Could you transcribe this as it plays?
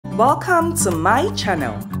Welcome to my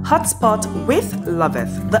channel, Hotspot with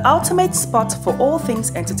Loveth, the ultimate spot for all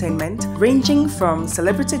things entertainment, ranging from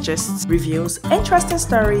celebrity gists, reviews, interesting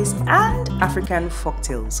stories, and African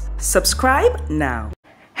folktales. Subscribe now.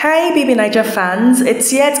 Hey Bbnaija fans,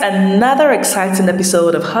 it's yet another exciting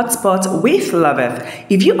episode of Hotspot with Loveth.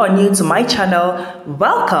 If you are new to my channel,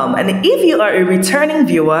 welcome, and if you are a returning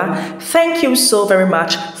viewer, thank you so very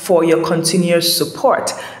much for your continuous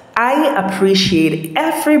support. I appreciate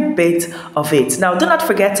every bit of it. Now, do not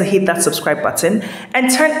forget to hit that subscribe button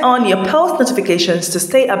and turn on your post notifications to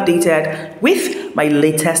stay updated with my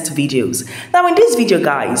latest videos. Now, in this video,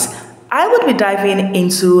 guys, I will be diving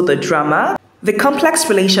into the drama, the complex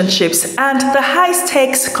relationships, and the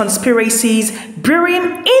high-stakes conspiracies brewing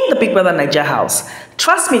in the Big Brother Naija house.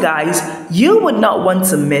 Trust me, guys, you would not want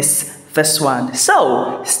to miss this one.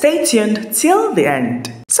 So, stay tuned till the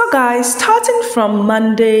end. So guys, starting from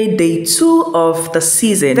Monday, day 2 of the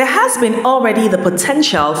season, there has been already the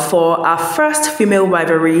potential for our first female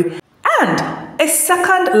rivalry and a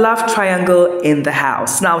second love triangle in the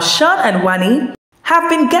house. Now, Sean and Wanni have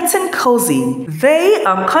been getting cozy. They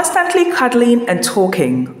are constantly cuddling and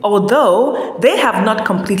talking, although they have not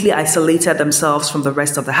completely isolated themselves from the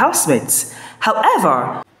rest of the housemates.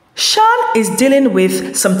 However, Sean is dealing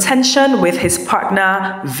with some tension with his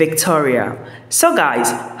partner, Victoria. So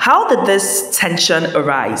guys, how did this tension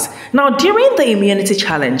arise? Now, during the immunity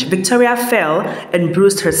challenge, Victoria fell and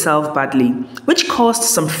bruised herself badly, which caused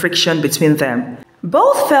some friction between them.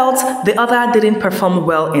 Both felt the other didn't perform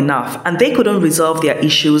well enough and they couldn't resolve their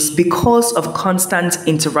issues because of constant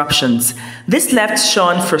interruptions. This left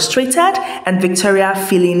Sean frustrated and Victoria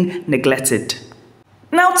feeling neglected.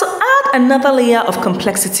 Now, to add another layer of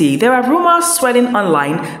complexity, there are rumors swirling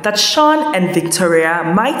online that Sean and Victoria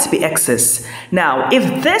might be exes. Now,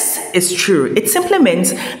 if this is true, it simply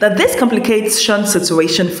means that this complicates Sean's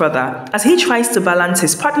situation further as he tries to balance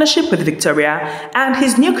his partnership with Victoria and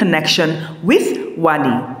his new connection with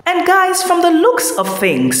Wanni. And guys, from the looks of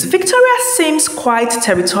things, Victoria seems quite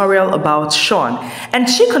territorial about Sean, and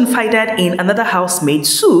she confided in another housemate,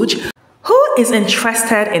 Suj, who is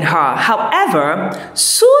interested in her. However,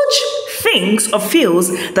 Suj thinks or feels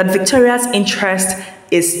that Victoria's interest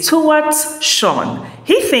is towards Sean.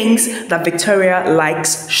 He thinks that Victoria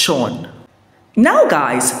likes Sean. Now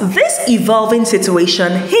guys, this evolving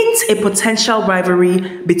situation hints a potential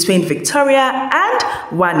rivalry between Victoria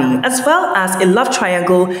and Wanni, as well as a love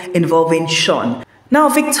triangle involving Sean. Now,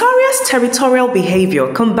 Victoria's territorial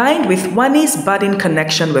behavior combined with Wanni's budding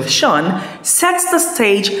connection with Sean sets the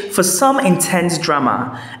stage for some intense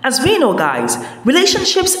drama. As we know, guys,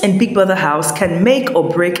 relationships in Big Brother house can make or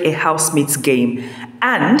break a housemate's game,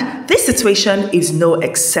 and this situation is no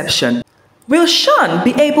exception. Will Sean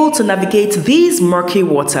be able to navigate these murky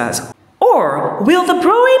waters? Or will the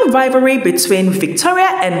brewing rivalry between Victoria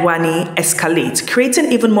and Wanni escalate,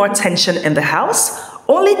 creating even more tension in the house?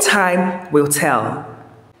 Only time will tell.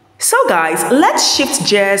 So guys, let's shift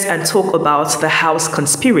gears and talk about the house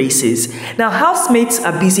conspiracies. Now, housemates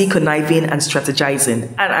are busy conniving and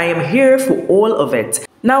strategizing, and I am here for all of it.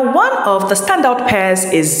 Now, one of the standout pairs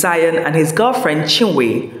is Zion and his girlfriend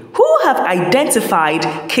Chiwe, who have identified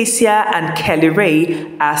Kezia and Kelly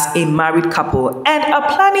Ray as a married couple and are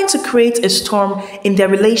planning to create a storm in their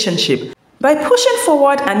relationship by pushing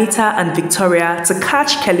forward Anita and Victoria to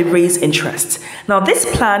catch Kelly Ray's interest. Now, this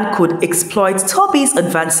plan could exploit Toby's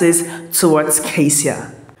advances towards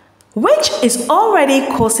Kezia, which is already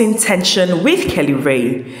causing tension with Kelly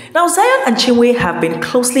Ray. Now, Zion and Chiwe have been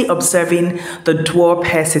closely observing the duo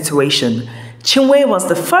pair situation. Chiwe was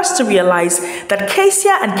the first to realize that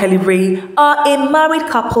Kezia and Kelly Ray are a married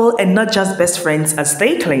couple and not just best friends as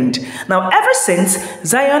they claimed. Now, ever since,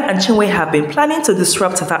 Zion and Chiwe have been planning to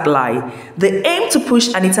disrupt that lie. They aim to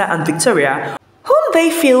push Anita and Victoria, whom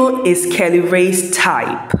they feel is Kelly Ray's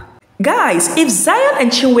type. Guys, if Zion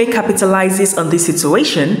and Chiwe capitalizes on this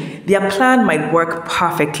situation, their plan might work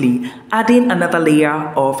perfectly, adding another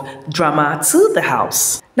layer of drama to the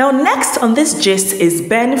house. Now, next on this gist is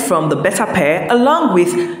Ben from the Better Pair along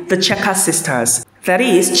with the Checker sisters. That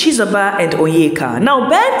is Chizoba and Onyeka. Now,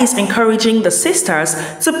 Ben is encouraging the sisters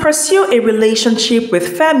to pursue a relationship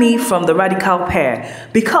with Femi from the Radical pair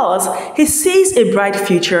because he sees a bright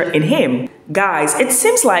future in him. Guys, it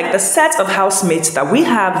seems like the set of housemates that we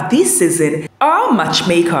have this season are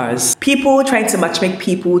matchmakers. People trying to matchmake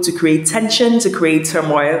people to create tension, to create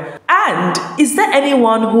turmoil. And is there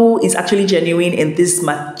anyone who is actually genuine in this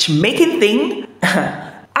matchmaking thing?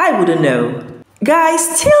 I wouldn't know.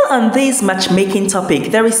 Guys, still on this matchmaking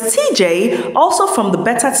topic, there is TJ, also from the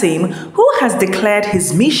Better team, who has declared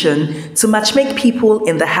his mission to matchmake people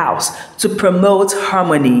in the house to promote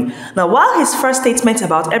harmony. Now, while his first statement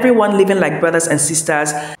about everyone living like brothers and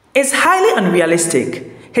sisters is highly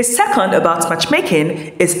unrealistic, his second about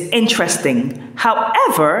matchmaking is interesting.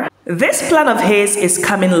 However, this plan of his is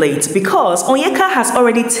coming late because Onyeka has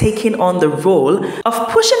already taken on the role of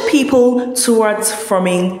pushing people towards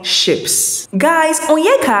forming ships. Guys,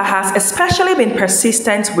 Onyeka has especially been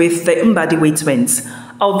persistent with the Bbnaija twins,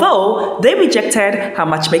 although they rejected her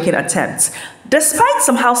matchmaking attempts. Despite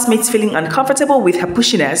some housemates feeling uncomfortable with her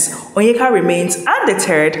pushiness, Onyeka remains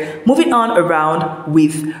undeterred, moving on around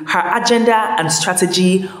with her agenda and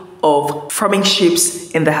strategy of forming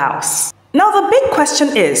ships in the house. Now the big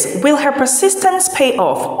question is, will her persistence pay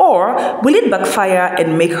off or will it backfire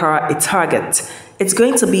and make her a target? It's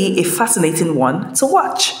going to be a fascinating one to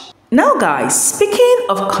watch. Now guys, speaking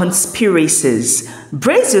of conspiracies,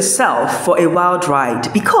 brace yourself for a wild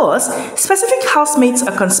ride because specific housemates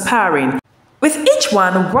are conspiring, with each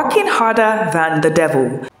one working harder than the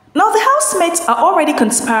devil. Now the housemates are already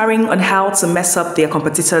conspiring on how to mess up their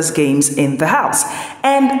competitors' games in the house,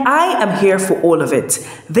 and I am here for all of it.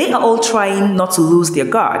 They are all trying not to lose their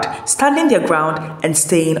guard, standing their ground and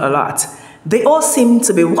staying alert. They all seem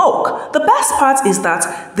to be woke. The best part is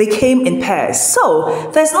that they came in pairs,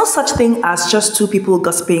 so there's no such thing as just two people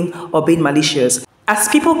gossiping or being malicious, as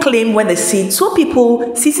people claim when they see two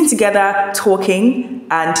people sitting together talking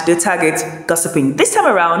and they target gossiping. This time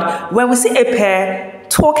around, when we see a pair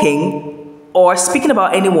talking or speaking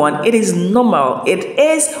about anyone, it is normal. It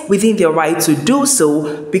is within their right to do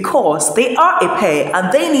so because they are a pair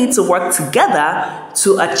and they need to work together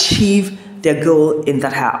to achieve their goal in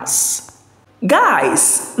that house.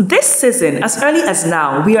 Guys, this season, as early as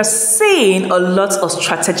now, we are seeing a lot of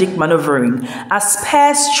strategic maneuvering as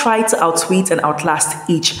pairs try to outwit and outlast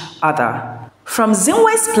each other. From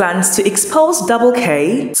Zinwe's plans to expose Double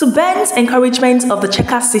K, to Ben's encouragement of the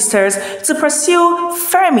Checker sisters to pursue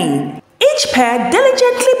Fermi, each pair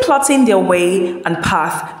diligently plotting their way and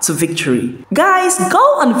path to victory. Guys, go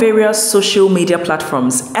on various social media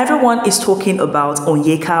platforms. Everyone is talking about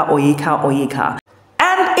Onyeka.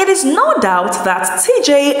 And it is no doubt that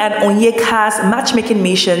TJ and Onyeka's matchmaking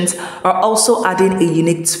missions are also adding a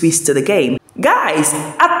unique twist to the game. Guys,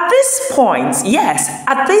 at this point, yes,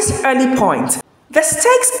 at this early point, the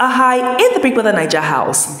stakes are high in the Big Brother Naija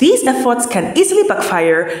house. These efforts can easily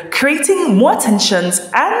backfire, creating more tensions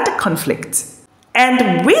and conflict.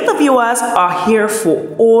 And we the viewers are here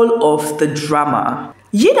for all of the drama.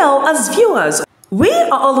 You know, as viewers, we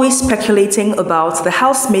are always speculating about the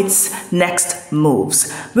housemates' next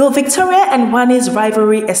moves. Will Victoria and Wanni's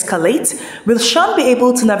rivalry escalate? Will Sean be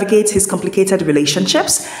able to navigate his complicated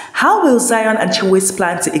relationships? How will Zion and Chiwe's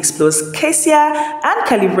plan to expose Kesia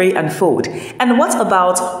and Rivalry unfold? And what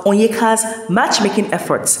about Onyeka's matchmaking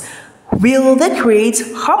efforts? Will they create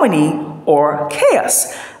harmony or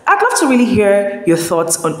chaos? I'd love to really hear your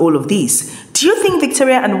thoughts on all of these. Do you think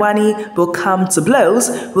Victoria and Wanni will come to blows?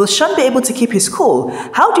 Will Sean be able to keep his cool?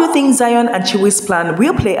 How do you think Zion and Chiwe's plan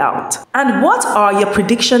will play out? And what are your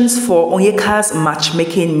predictions for Onyeka's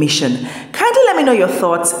matchmaking mission? Kindly let me know your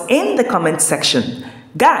thoughts in the comment section.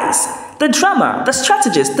 Guys, the drama, the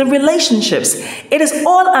strategies, the relationships, it is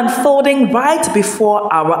all unfolding right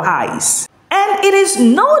before our eyes. And it is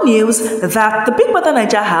no news that the Big Brother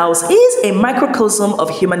Naija house is a microcosm of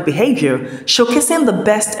human behavior, showcasing the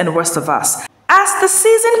best and worst of us. As the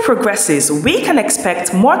season progresses, we can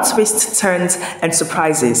expect more twists, turns, and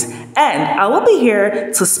surprises. And I will be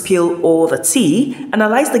here to spill all the tea,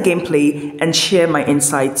 analyze the gameplay, and share my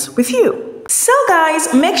insights with you. So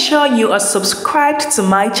guys, make sure you are subscribed to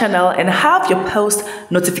my channel and have your post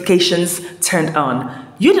notifications turned on.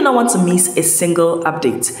 You do not want to miss a single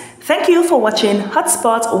update. Thank you for watching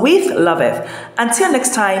Hotspot with Loveth. Until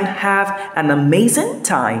next time, have an amazing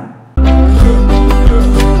time.